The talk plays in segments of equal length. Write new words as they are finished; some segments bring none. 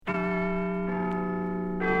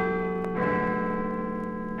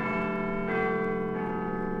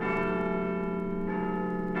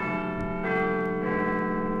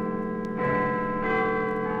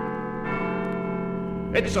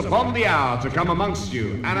It's upon the hour to come amongst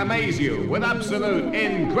you and amaze you with absolute,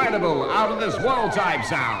 incredible, out-of-this-world type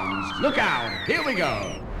sounds. Look out, here we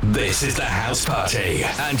go. This is the House Party,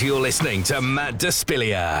 and you're listening to Matt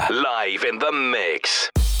Despilia, live in the mix.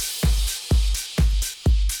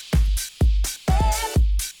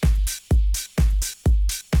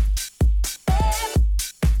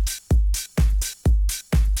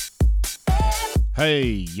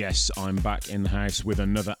 Hey, yes, I'm back in the house with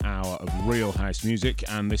another hour of real house music,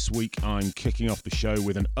 and this week I'm kicking off the show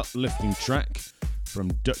with an uplifting track from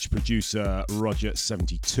Dutch producer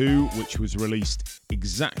Roger72, which was released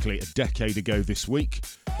exactly a decade ago this week.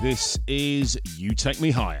 This is You Take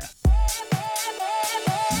Me Higher.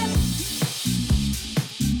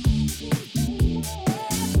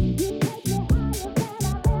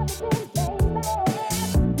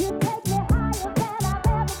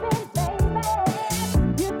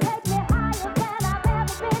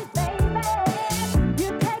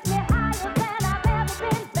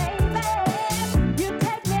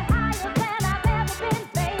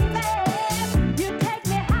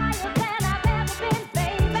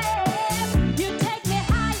 You take me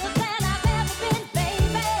higher than I've ever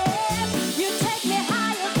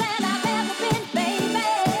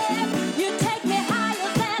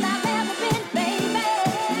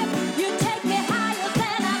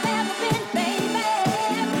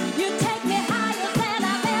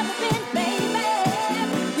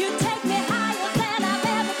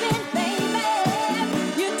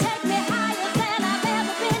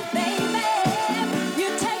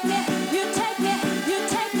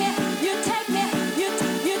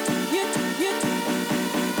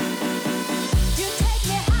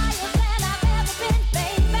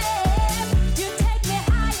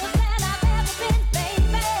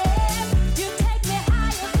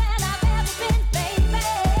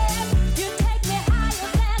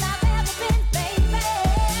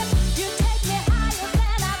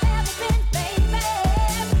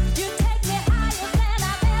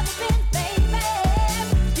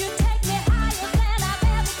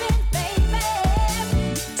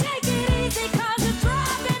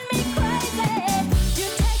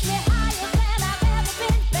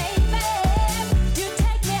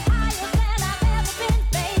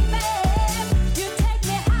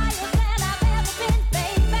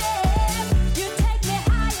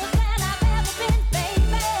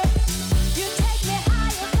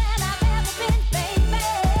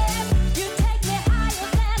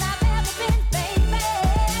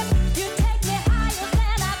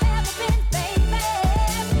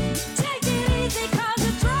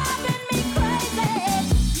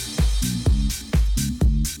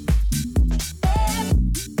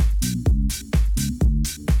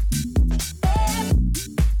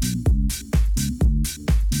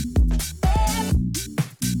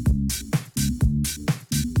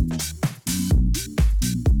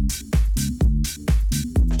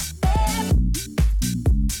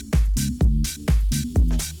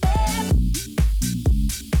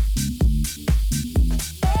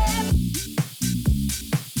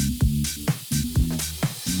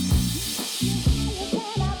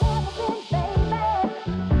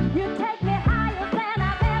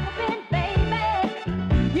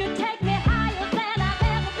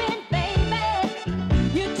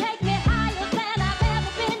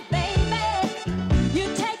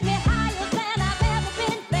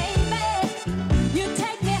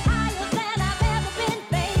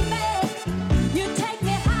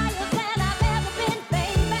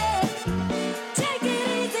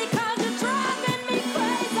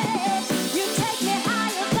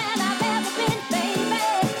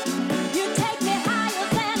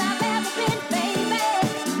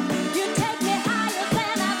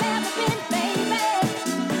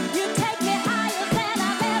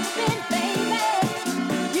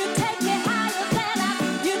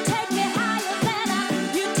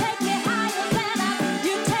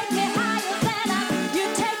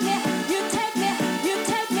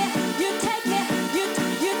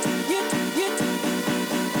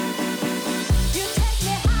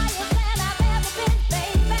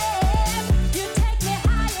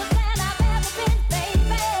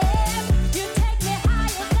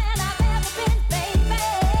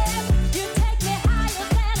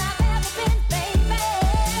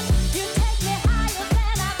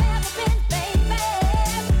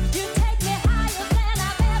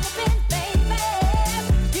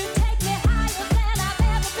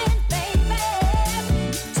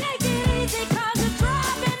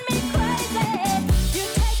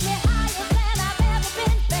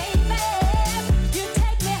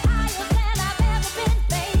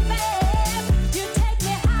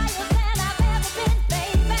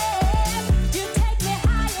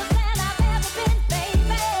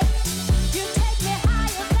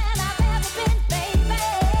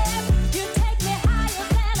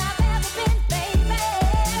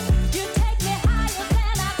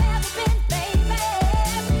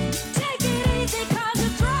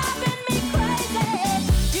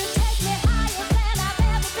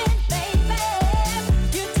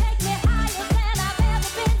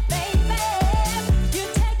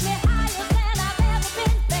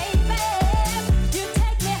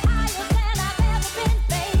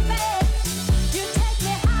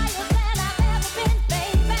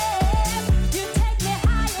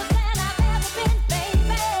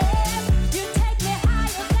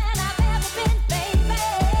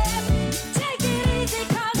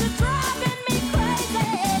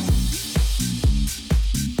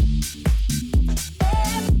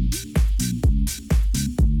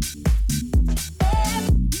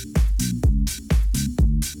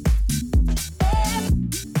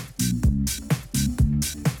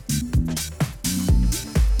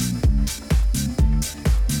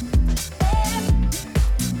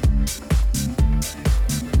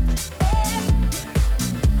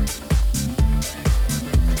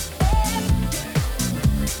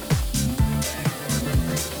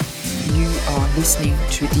listening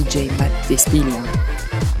to DJ Matt Despilia.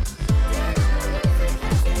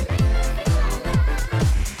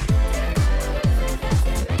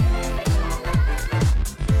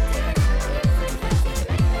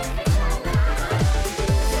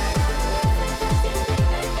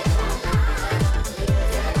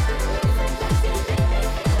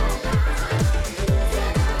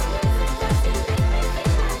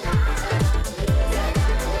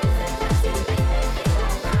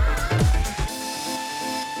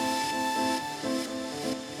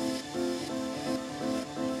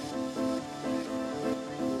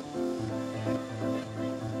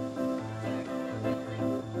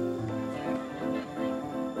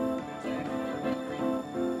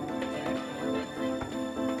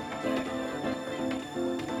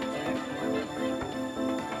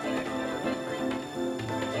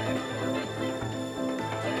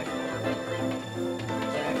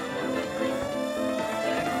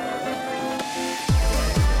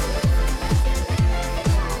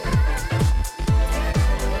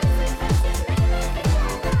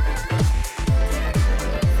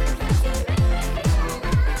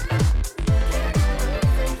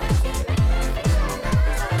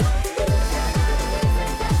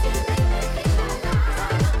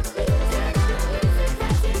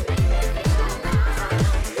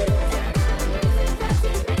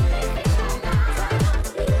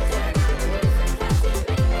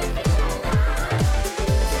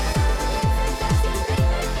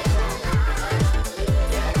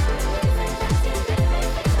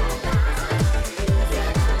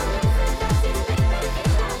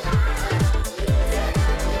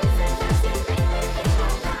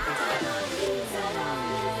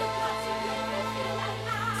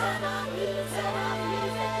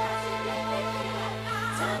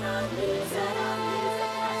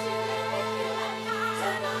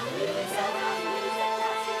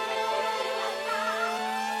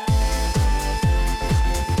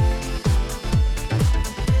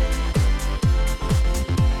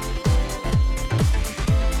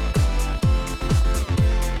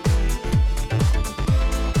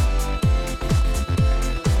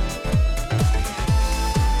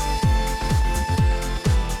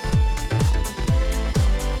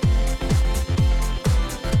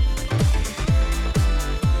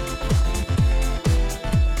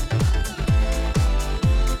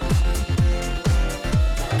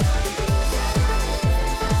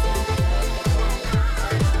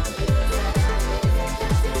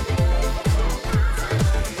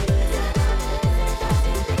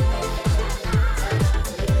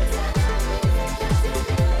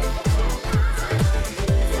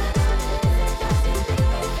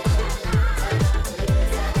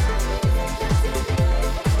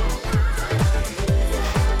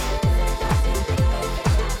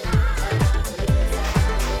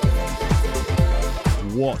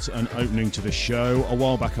 What an opening to the show. A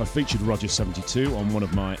while back I featured Roger 72 on one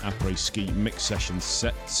of my Après Ski mix session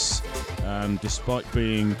sets, and despite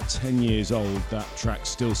being 10 years old, that track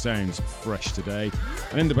still sounds fresh today.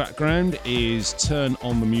 And in the background is Turn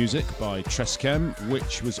On The Music by Treskem,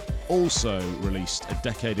 which was also released a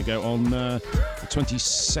decade ago on the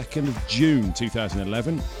 22nd of June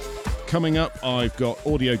 2011. Coming up, I've got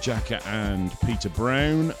Audio Jacket and Peter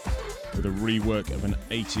Brown with a rework of an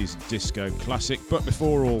 80s disco classic. But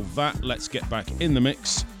before all that, let's get back in the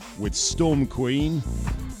mix with Storm Queen.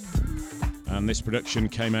 And this production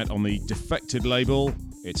came out on the Defected label.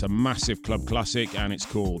 It's a massive club classic and it's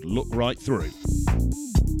called Look Right Through.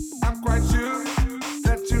 I'm quite sure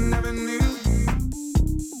that you never knew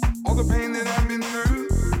all the pain that I've been through.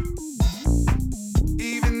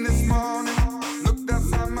 Even this morning, looked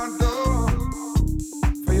outside my door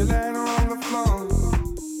for your letter on the floor.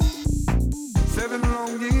 7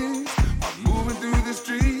 long years of moving through the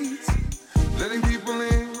streets, letting people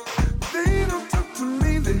in. They don't talk to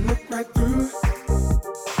me, they look right through.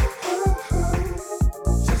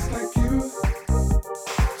 Just like you,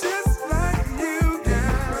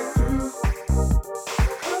 yeah. Right through.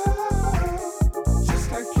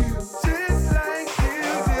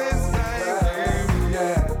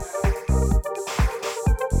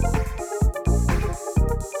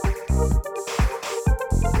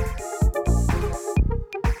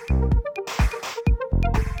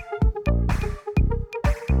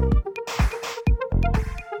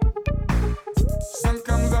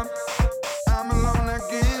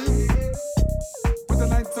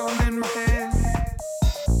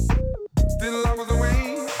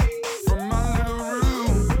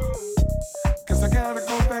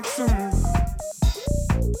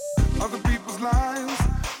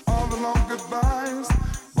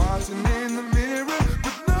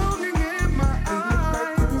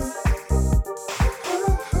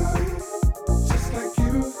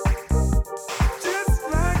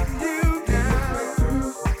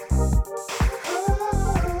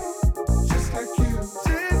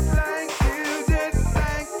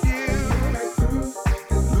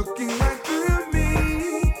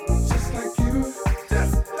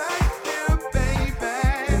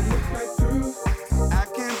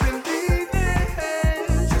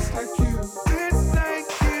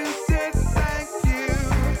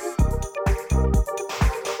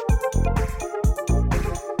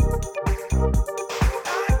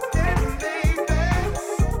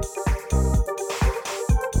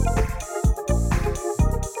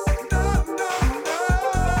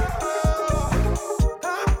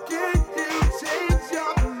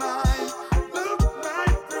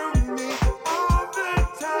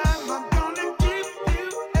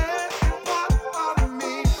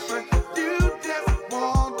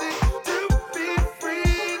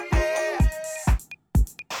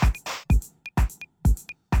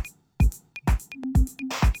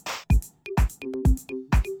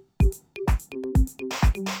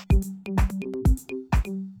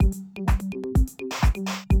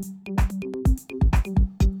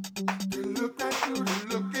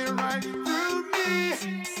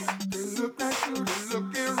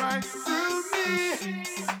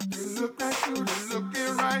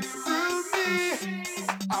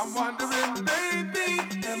 I'm wondering,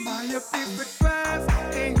 baby, am I a piece of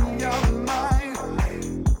glass in your mind?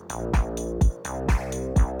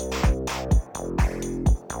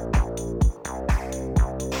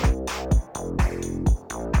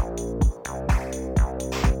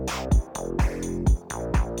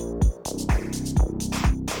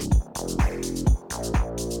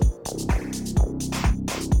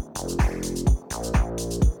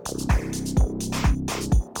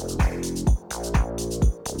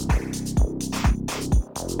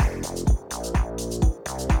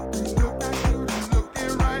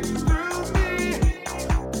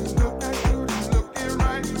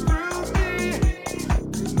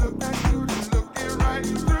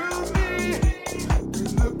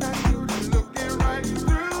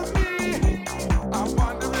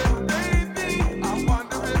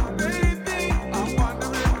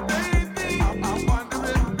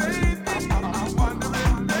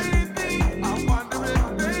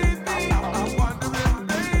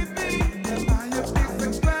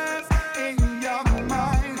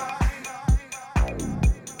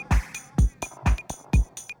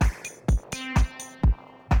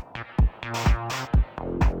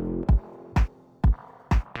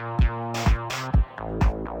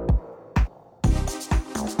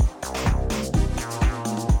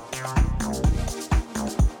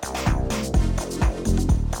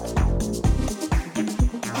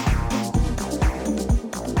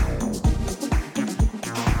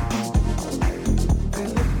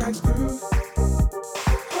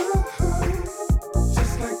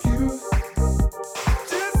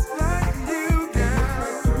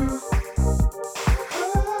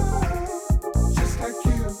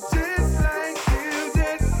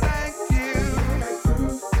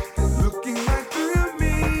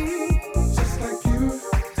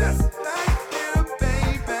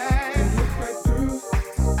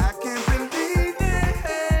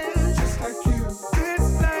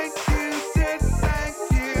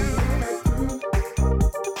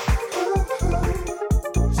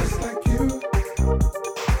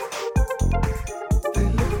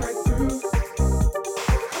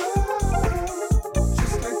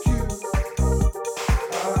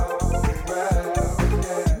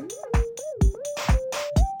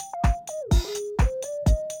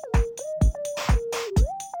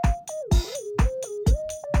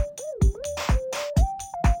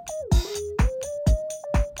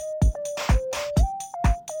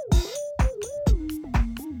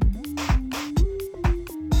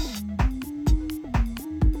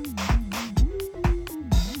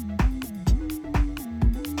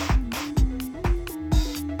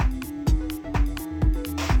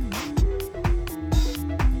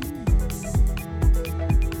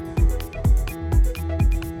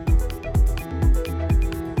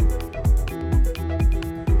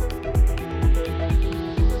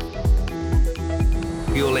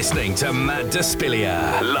 Listening to Matt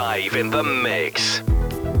Despilia live in the mix.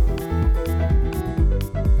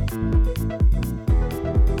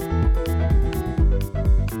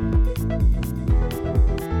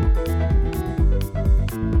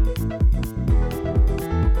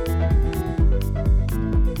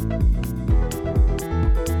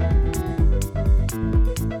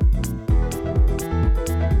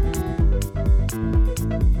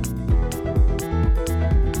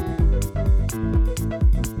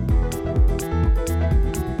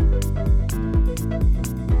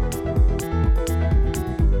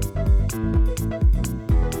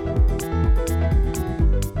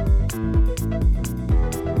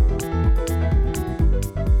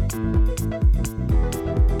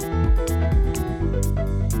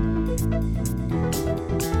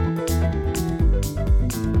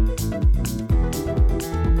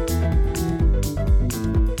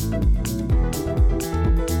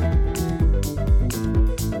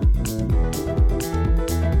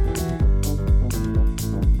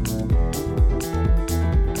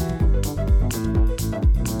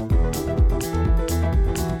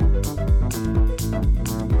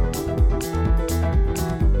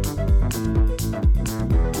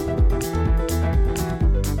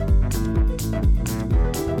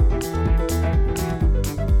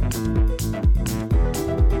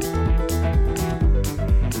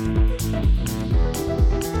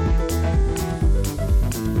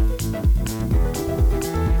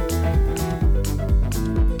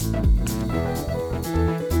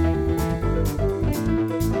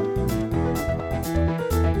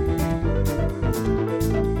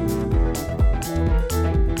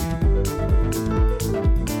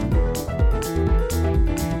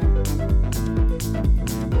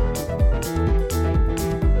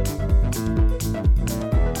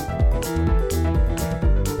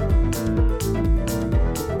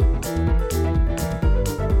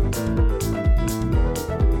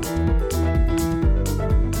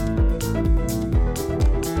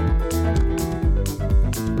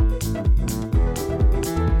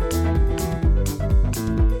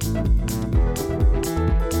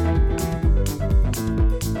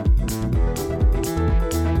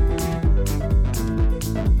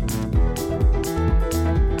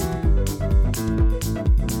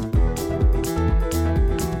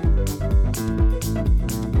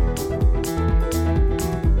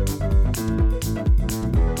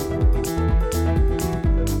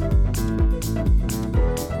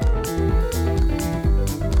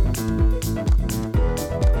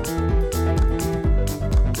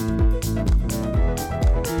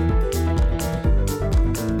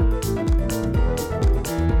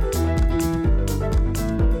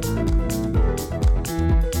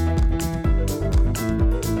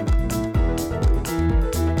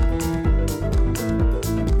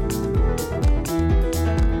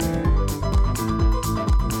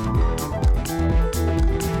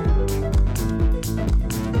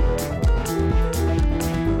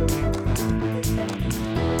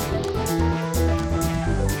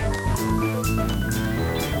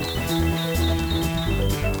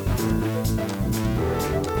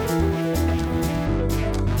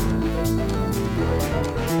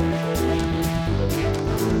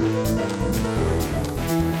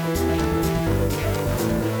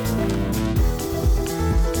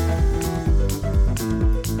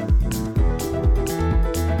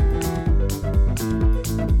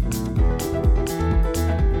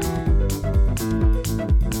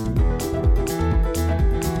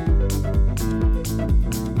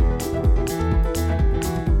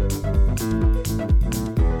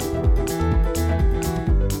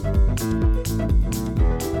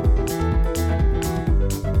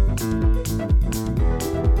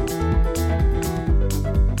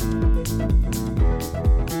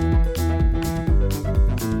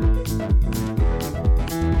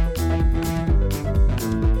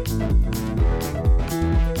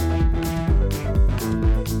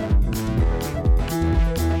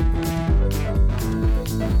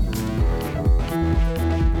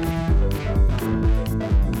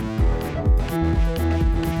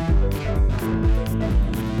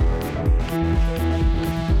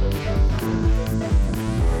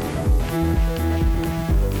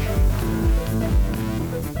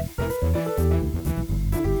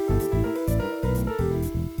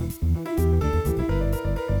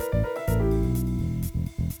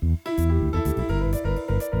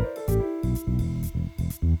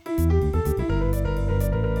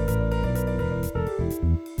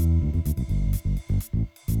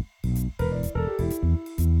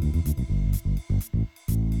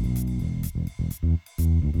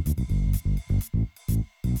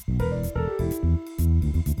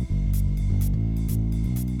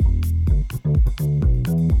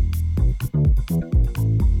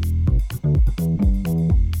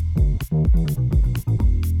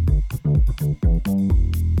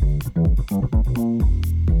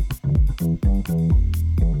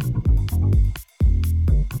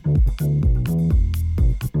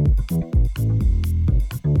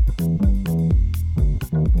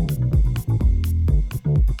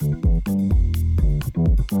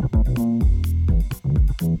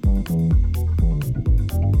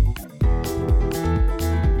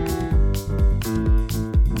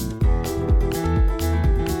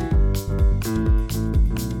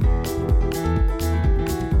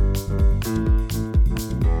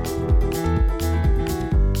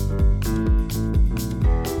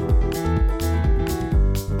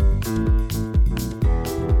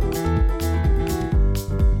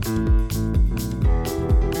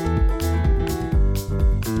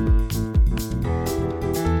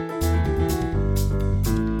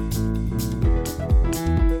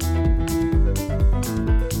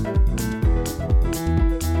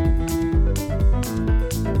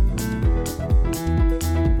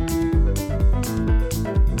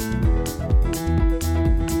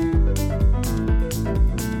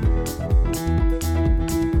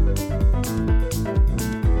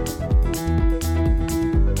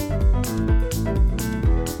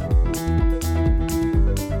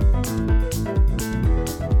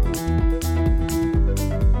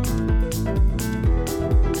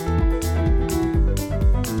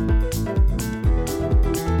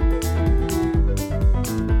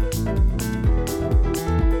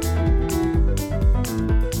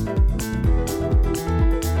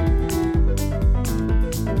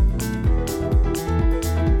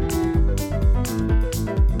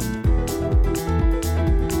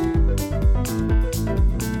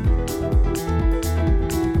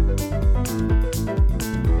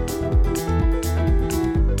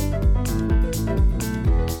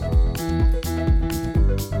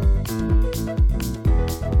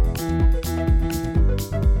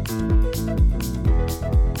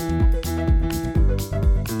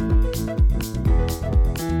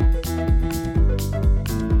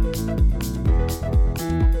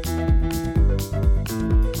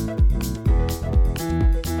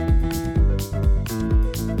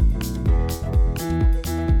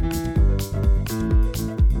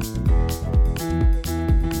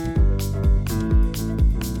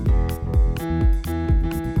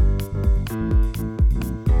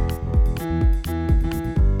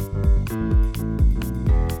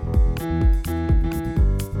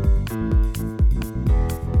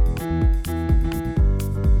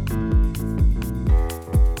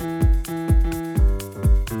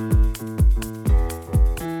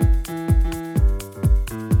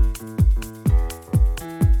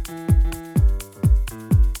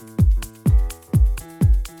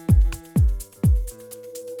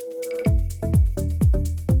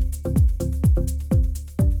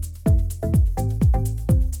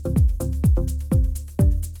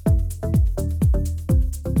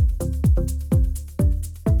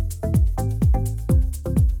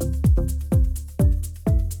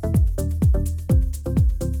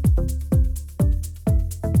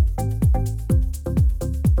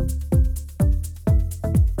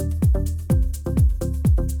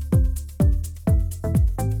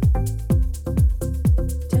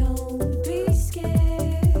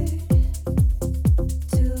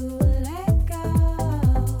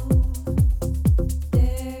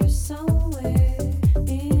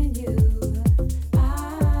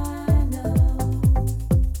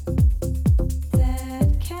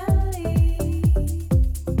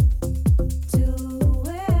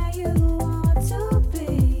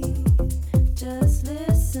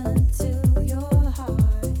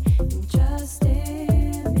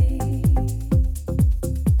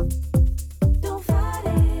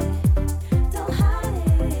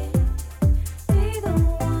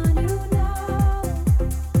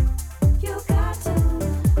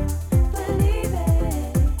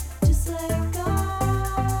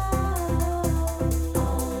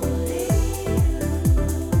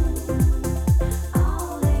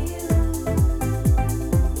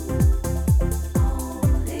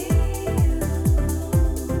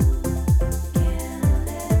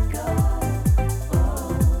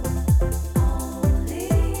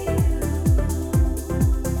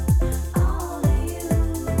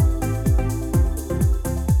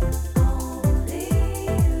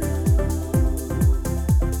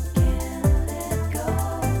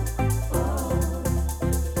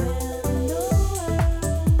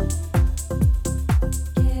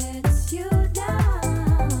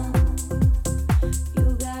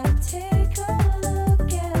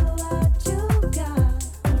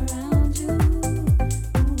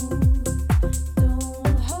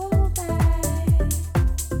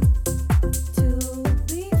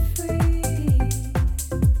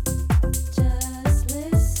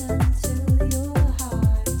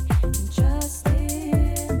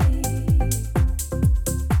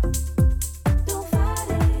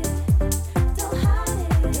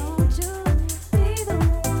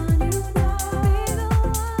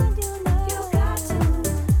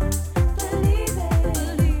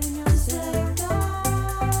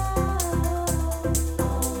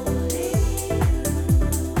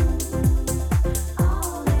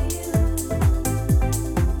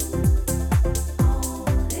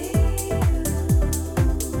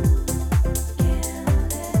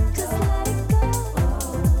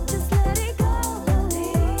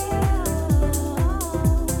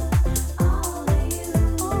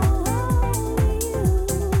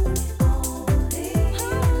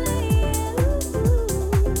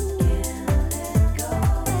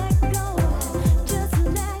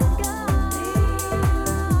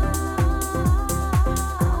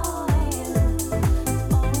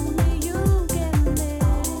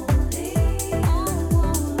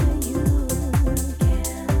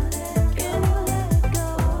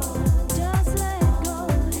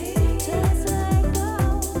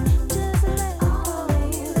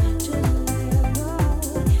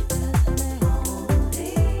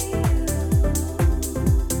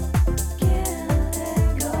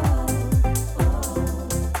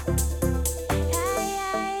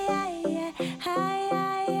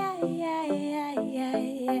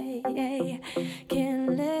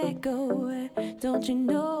 that? Don't you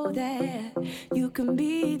know that you can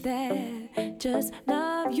be that? Just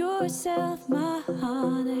love yourself, my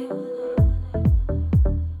honey.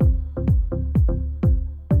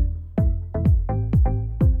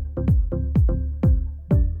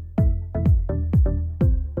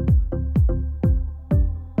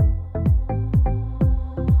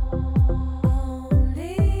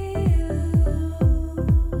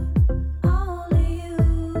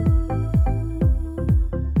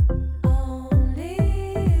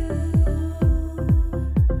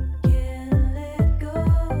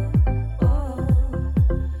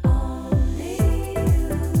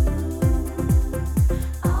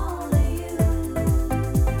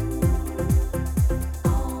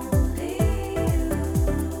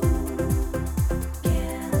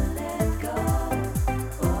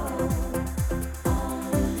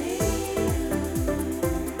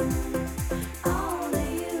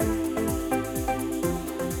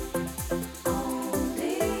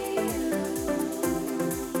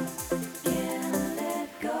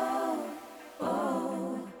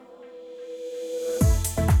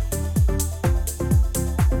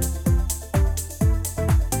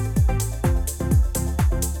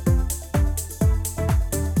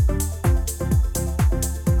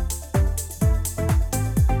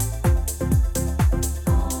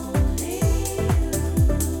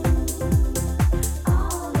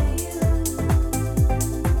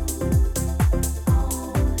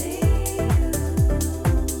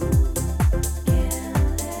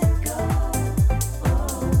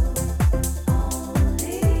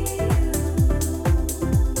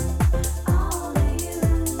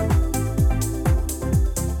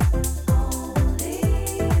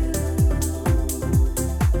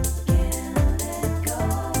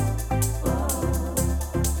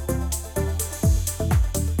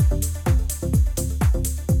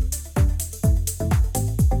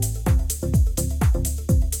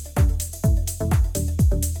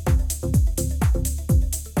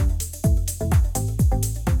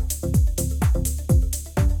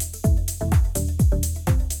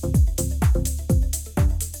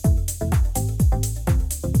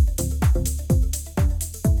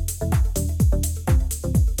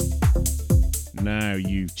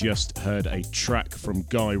 Just heard a track from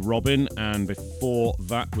Guy Robin, and before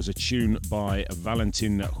that was a tune by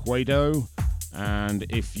Valentin Huedo. And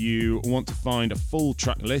if you want to find a full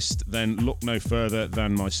track list, then look no further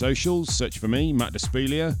than my socials. Search for me, Matt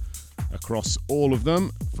Despilia, across all of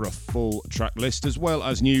them for a full track list, as well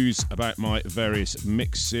as news about my various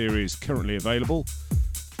mix series currently available.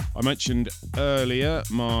 I mentioned earlier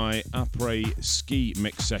my après-ski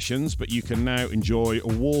mix sessions, but you can now enjoy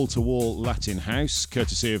a wall-to-wall Latin house,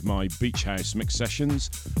 courtesy of my Beach House mix sessions,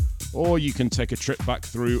 or you can take a trip back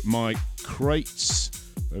through my crates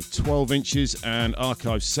of 12 inches and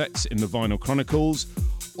archive sets in the Vinyl Chronicles.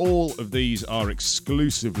 All of these are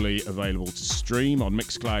exclusively available to stream on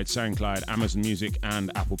Mixcloud, SoundCloud, Amazon Music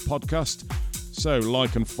and Apple Podcast. So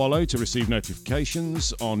like and follow to receive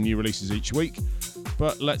notifications on new releases each week.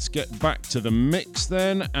 But let's get back to the mix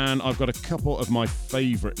then, and I've got a couple of my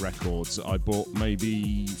favourite records that I bought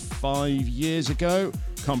maybe 5 years ago.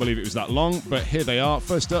 Can't believe it was that long, but here they are.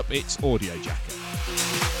 First up, it's Audio Jacket.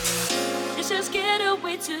 Let's just get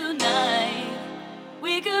away tonight.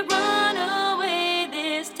 We could run away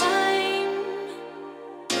this time.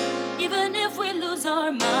 Even if we lose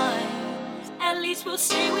our minds, at least we'll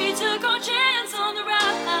say we took our chance on the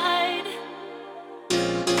ride.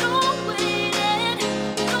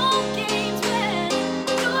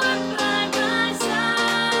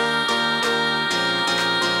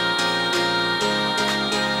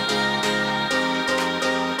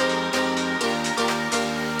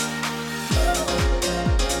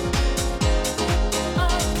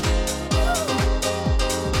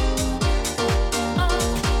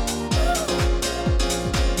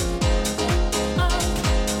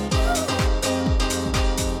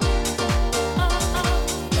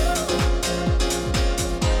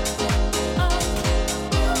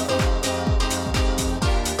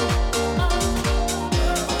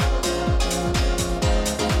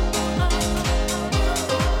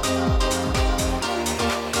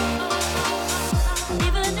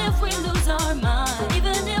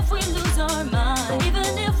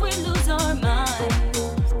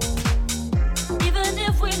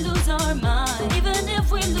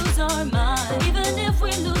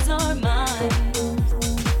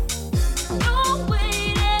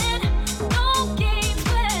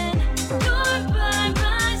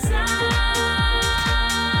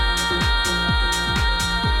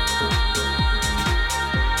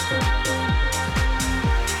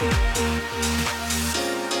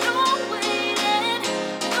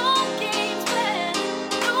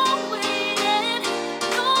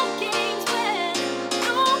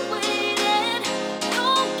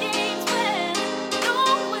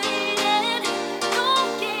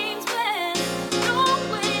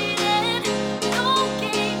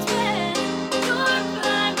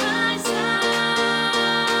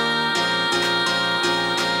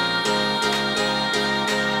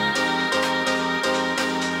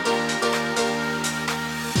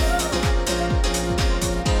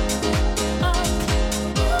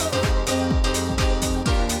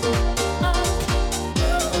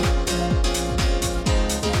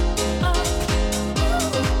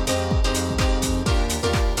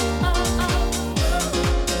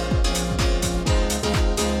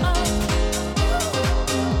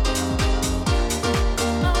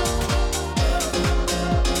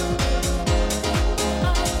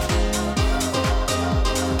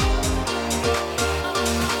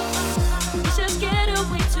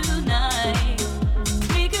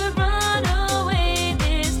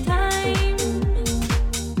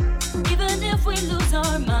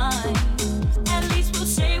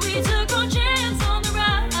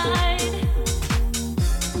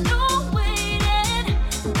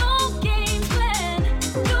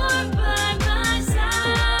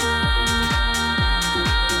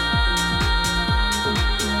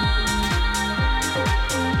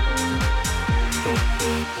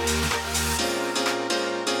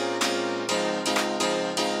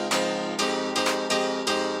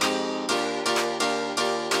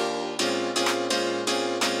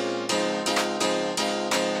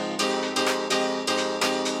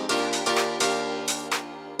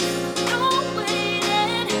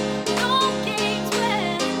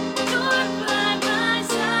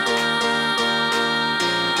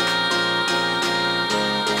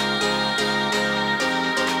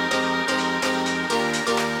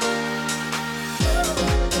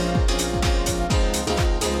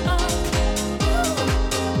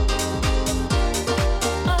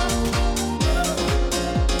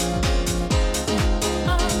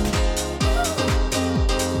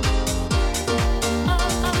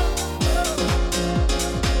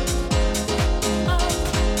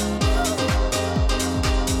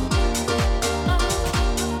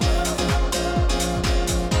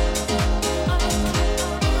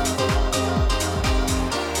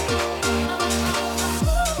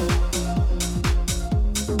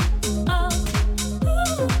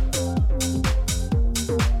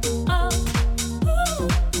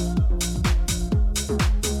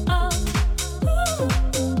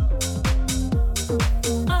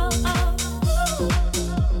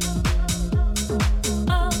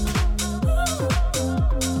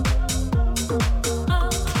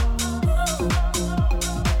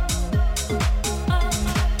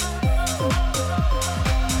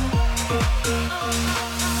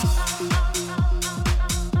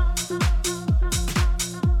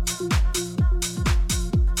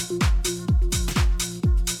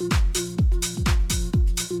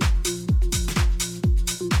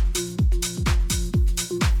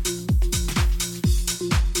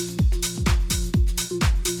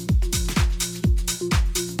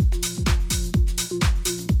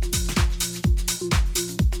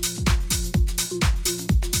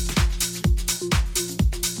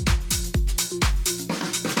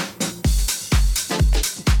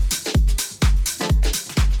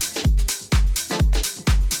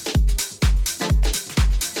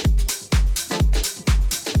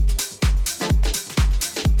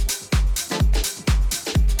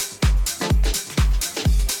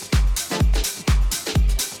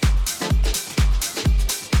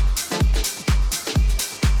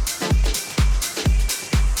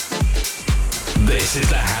 This is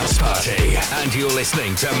the House Party, and you're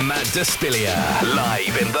listening to Matt Despilia,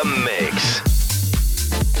 live in the mix.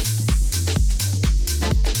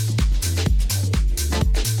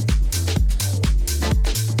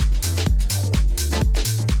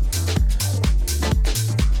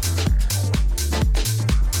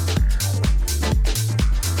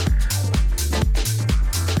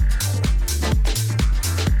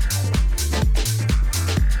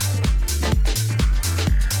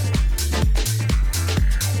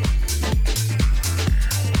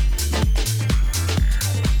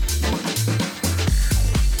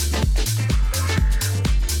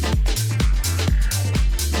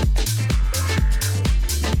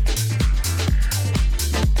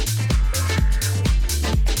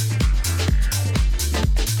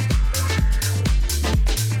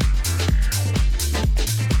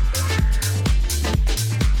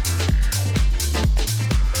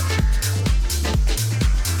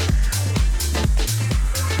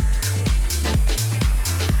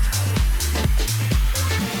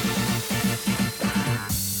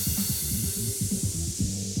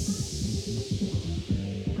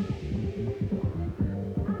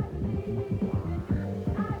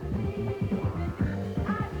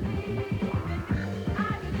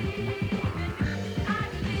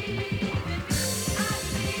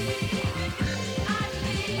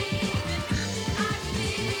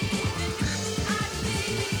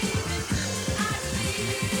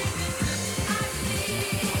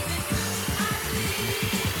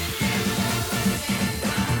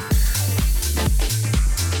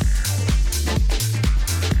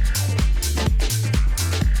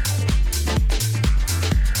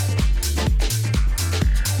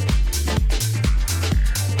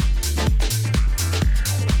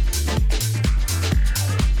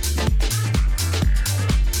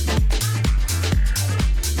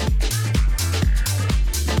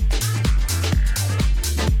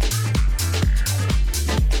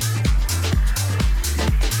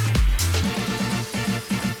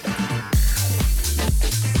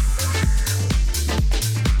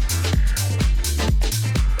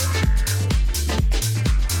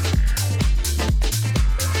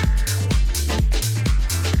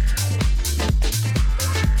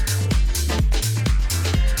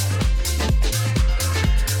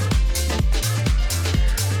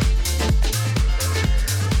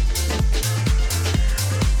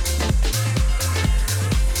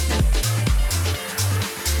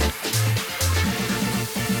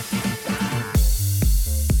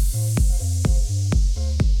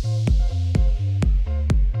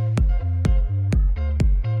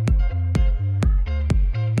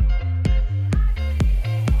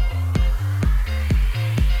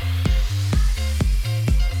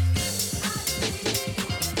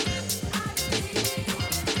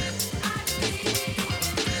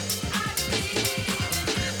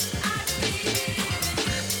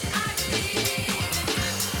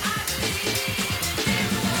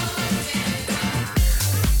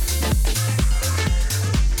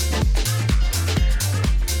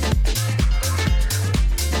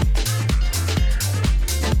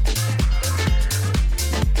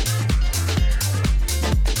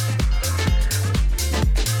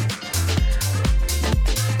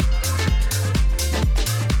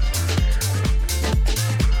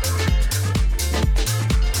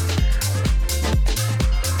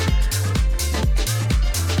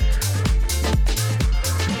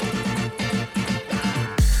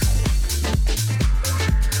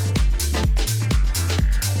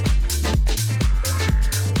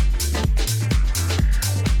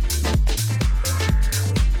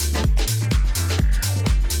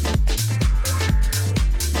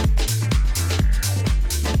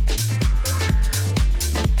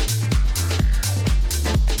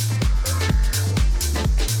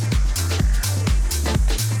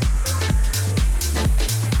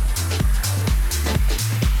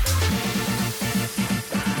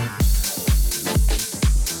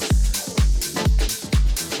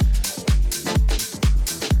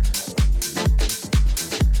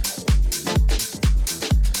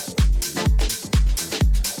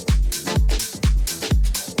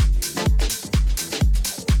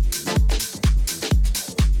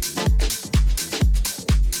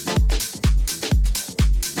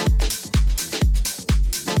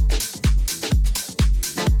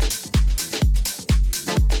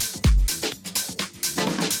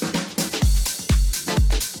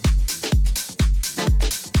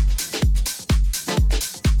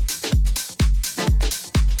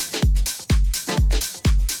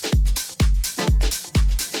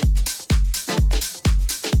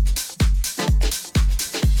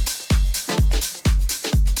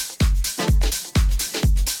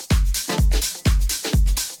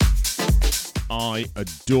 I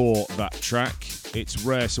adore that track. It's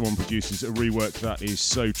rare someone produces a rework that is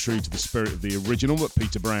so true to the spirit of the original, but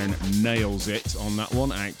Peter Brown nails it on that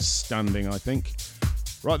one. Outstanding, I think.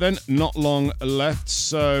 Right then, not long left,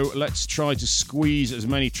 so let's try to squeeze as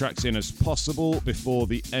many tracks in as possible before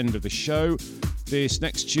the end of the show. This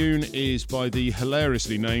next tune is by the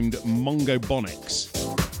hilariously named Mongobonics.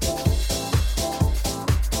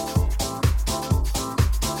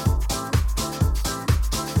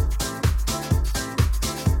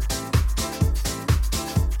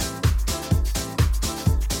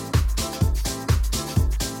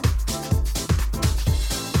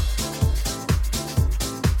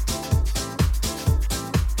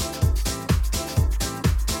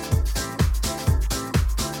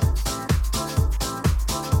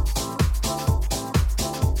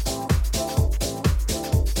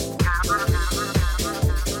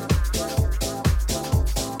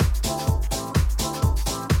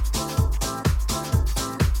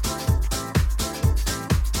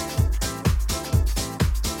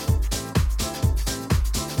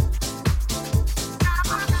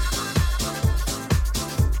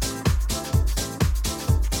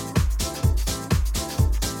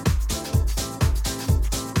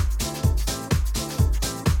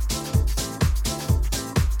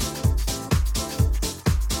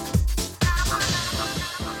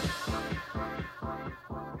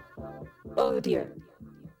 Oh dear.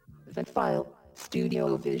 The file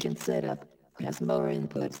Studio Vision setup has more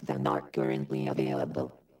inputs than are currently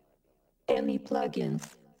available. Any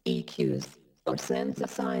plugins, EQs, or sends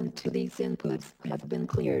assigned to these inputs have been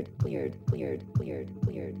cleared.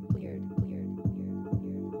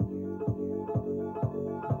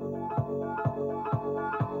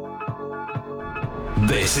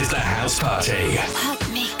 This is the House Party.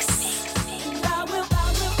 Hot mix.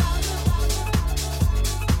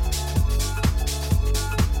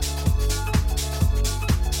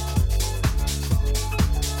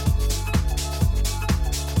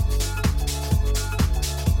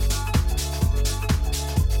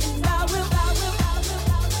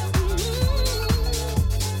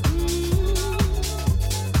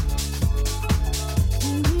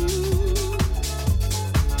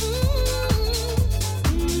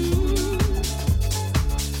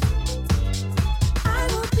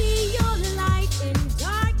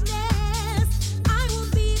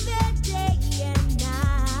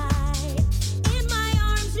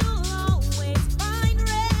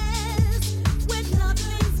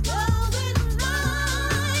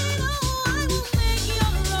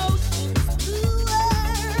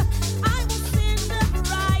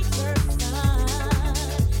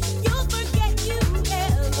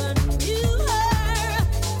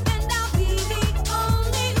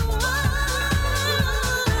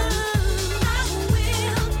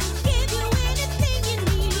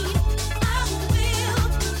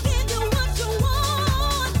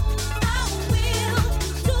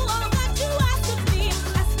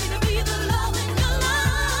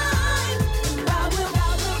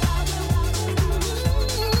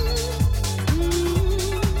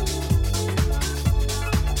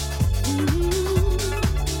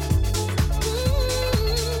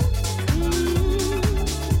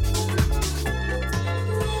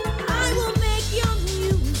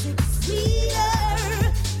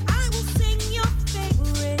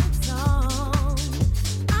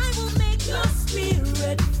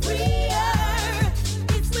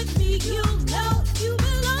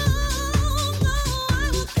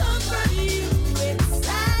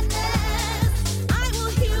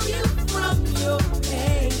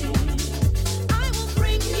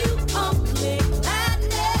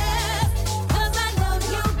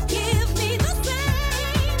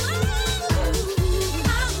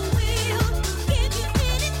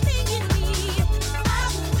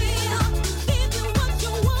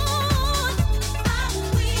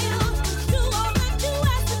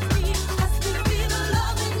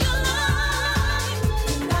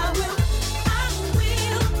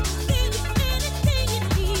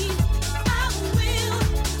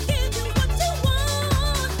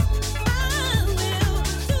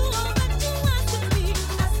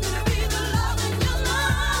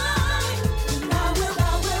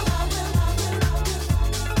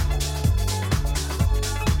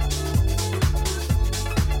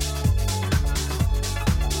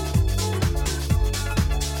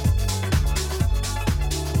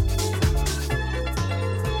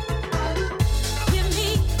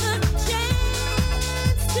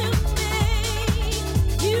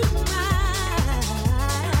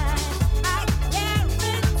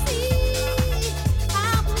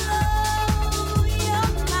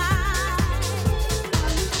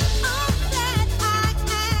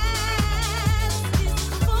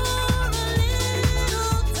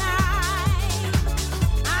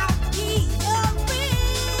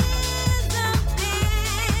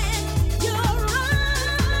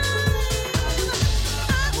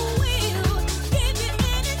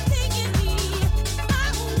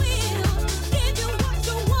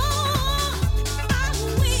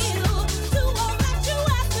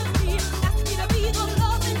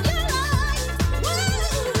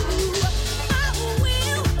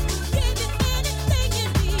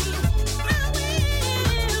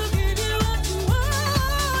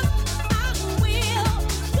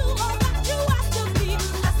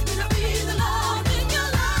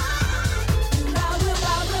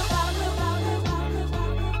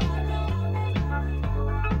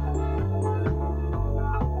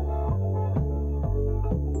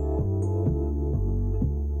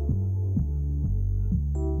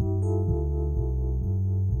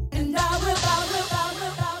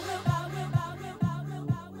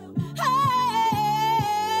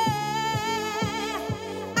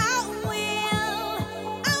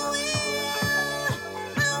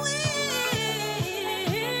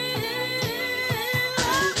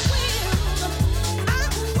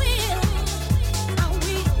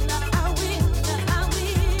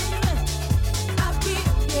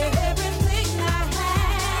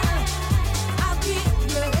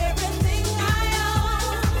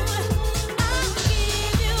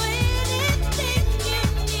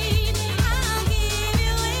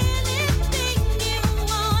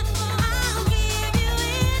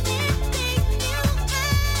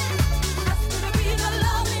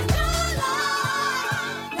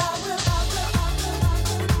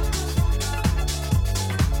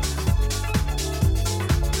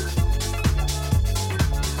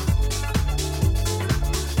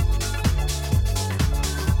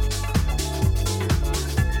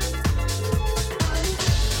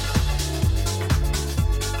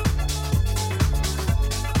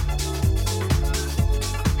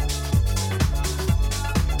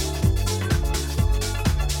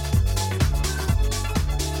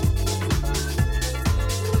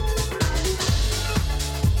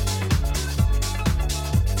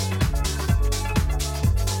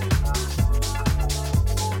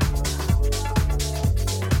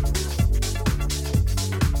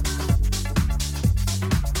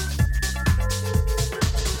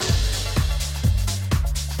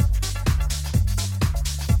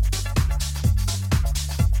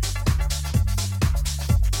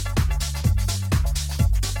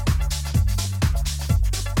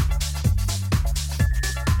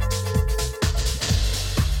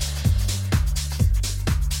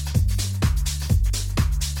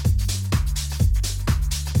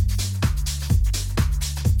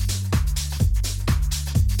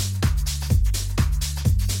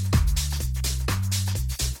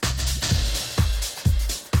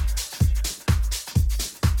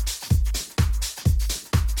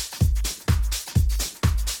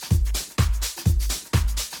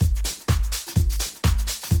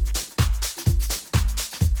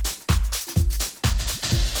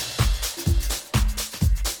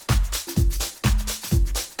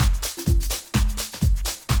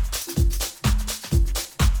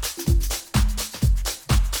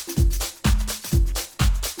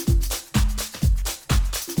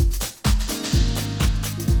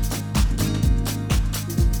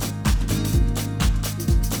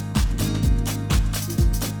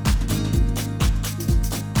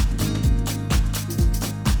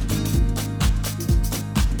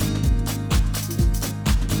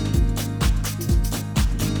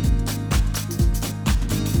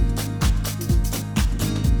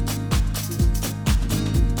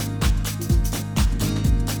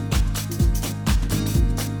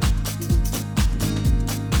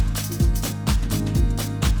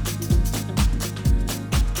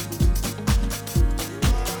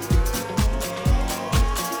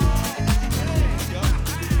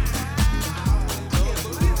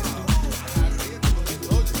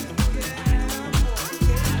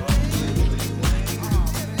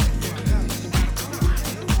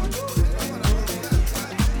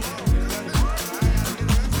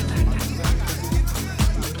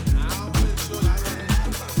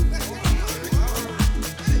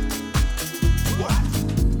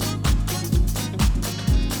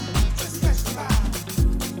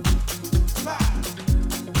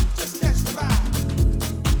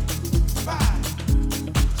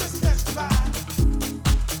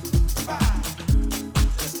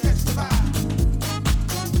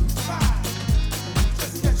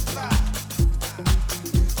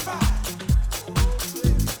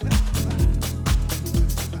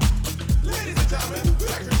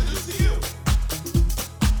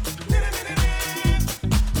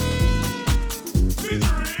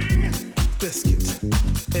 Biscuit,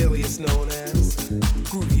 alias known as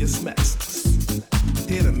Grooviest Maximus.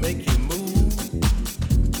 Here to make you move,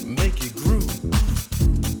 make you groove.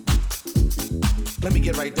 Let me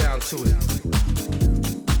get right down to it.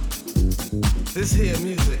 This here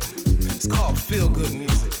music, it's called feel-good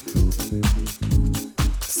music.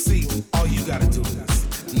 See, all you gotta do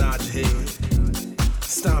is nod your head,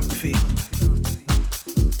 stomp your feet,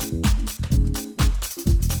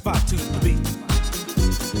 vibe to the beat.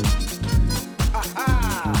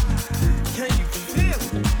 Can you feel it?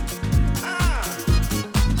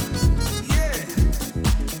 Yeah.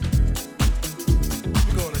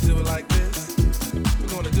 We're gonna do it like this. We're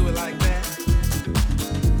gonna do it like that.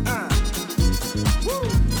 Woo.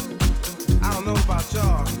 I don't know about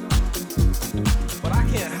y'all, but I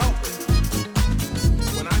can't help it.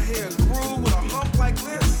 When I hear a groove with a hump like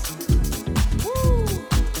this, woo.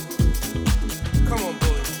 Come on,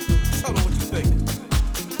 bully. Tell me what you think.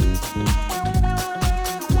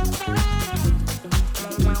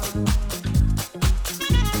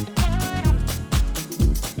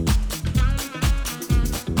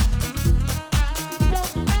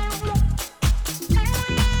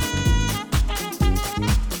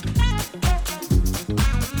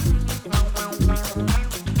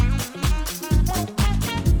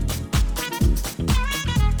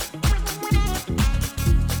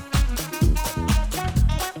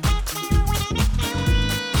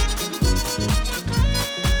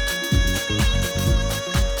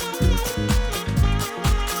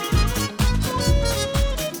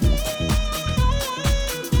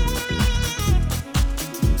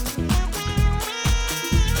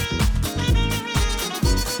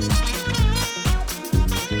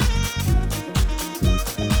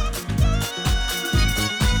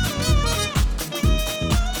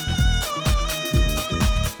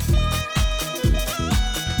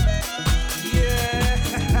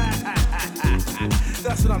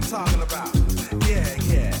 That's what I'm talking about. Yeah,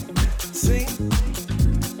 yeah. See?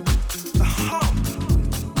 The hump.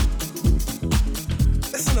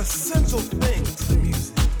 It's an essential thing to the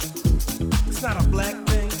music. It's not a black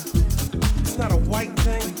thing. It's not a white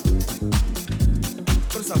thing.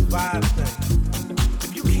 But it's a vibe thing.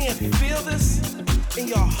 If you can't feel this in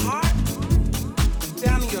your heart,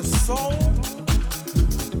 down in your soul,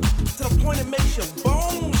 to the point it makes your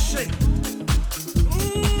bones shake.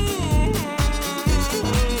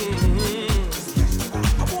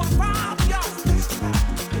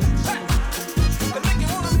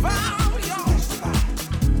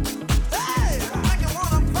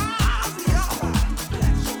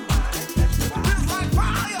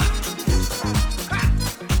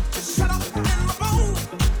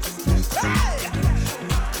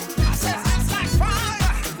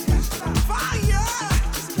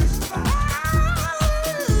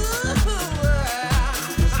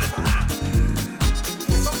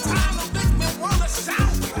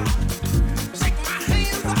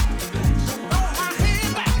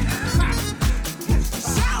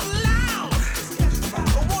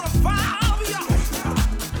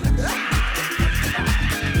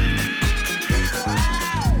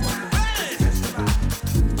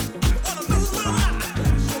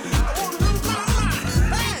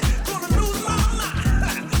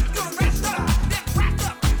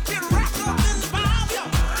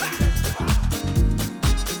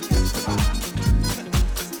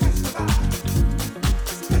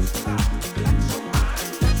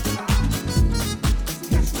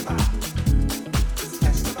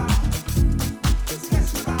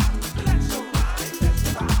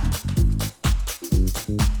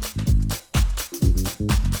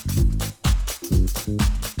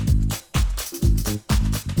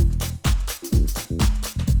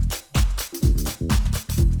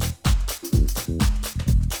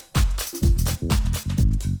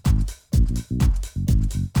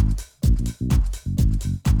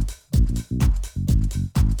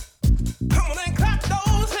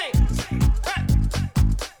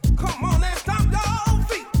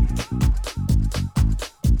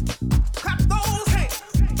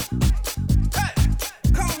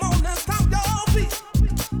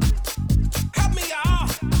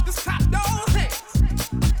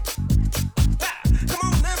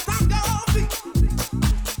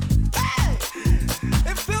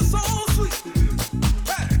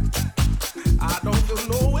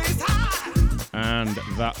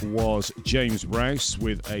 Was James Rouse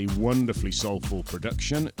with a wonderfully soulful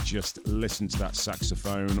production. Just listen to that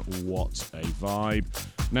saxophone, what a vibe.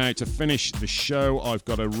 Now, to finish the show, I've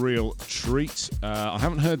got a real treat. I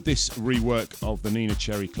haven't heard this rework of the Nina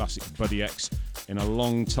Cherry classic Buddy X in a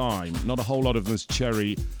long time. Not a whole lot of this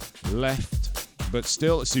Cherry left, but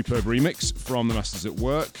still a superb remix from the Masters at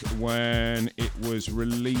Work when it was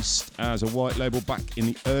released as a white label back in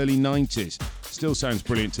the early 90s. Still sounds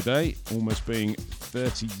brilliant today, almost being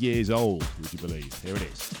 30 years old, would you believe? Here it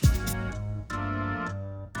is.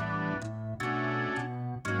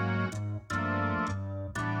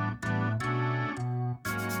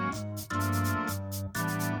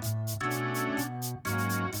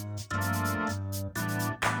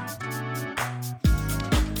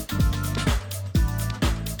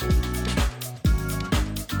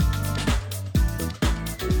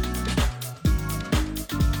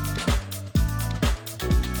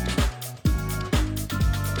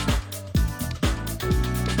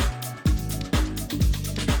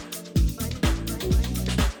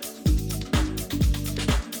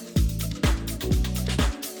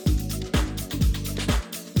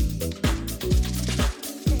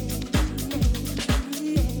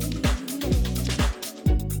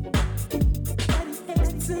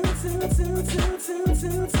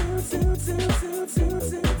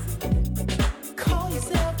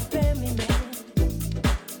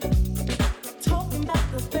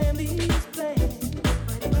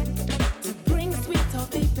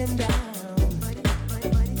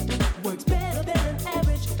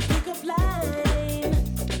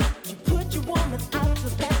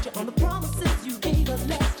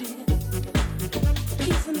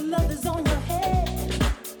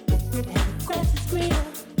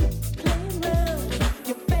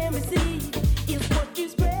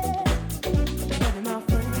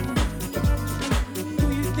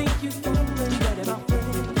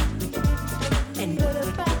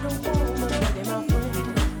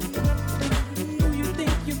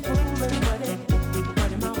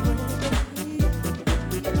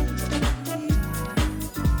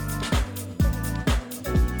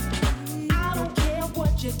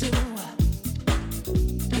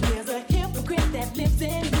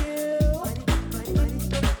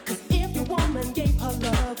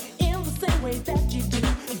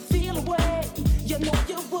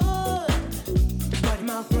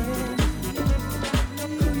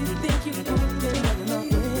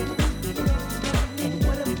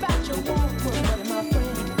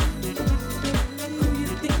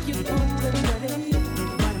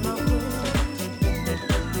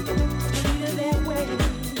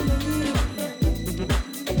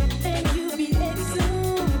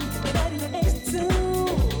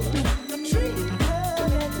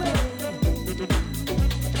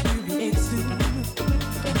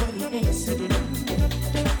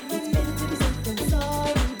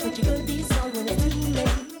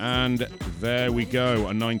 And there we go,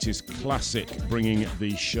 a 90s classic bringing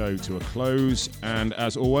the show to a close. And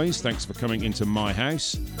as always, thanks for coming into my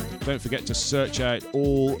house. Don't forget to search out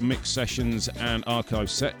all mix sessions and archive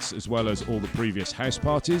sets, as well as all the previous house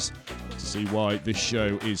parties, to see why this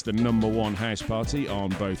show is the #1 house party on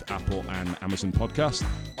both Apple and Amazon Podcast.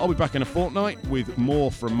 I'll be back in a fortnight with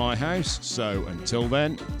more from my house, so until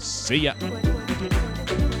then, see ya.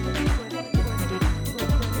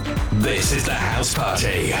 This is the House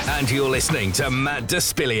Party, and you're listening to Matt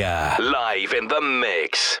Despilia live in the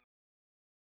mix.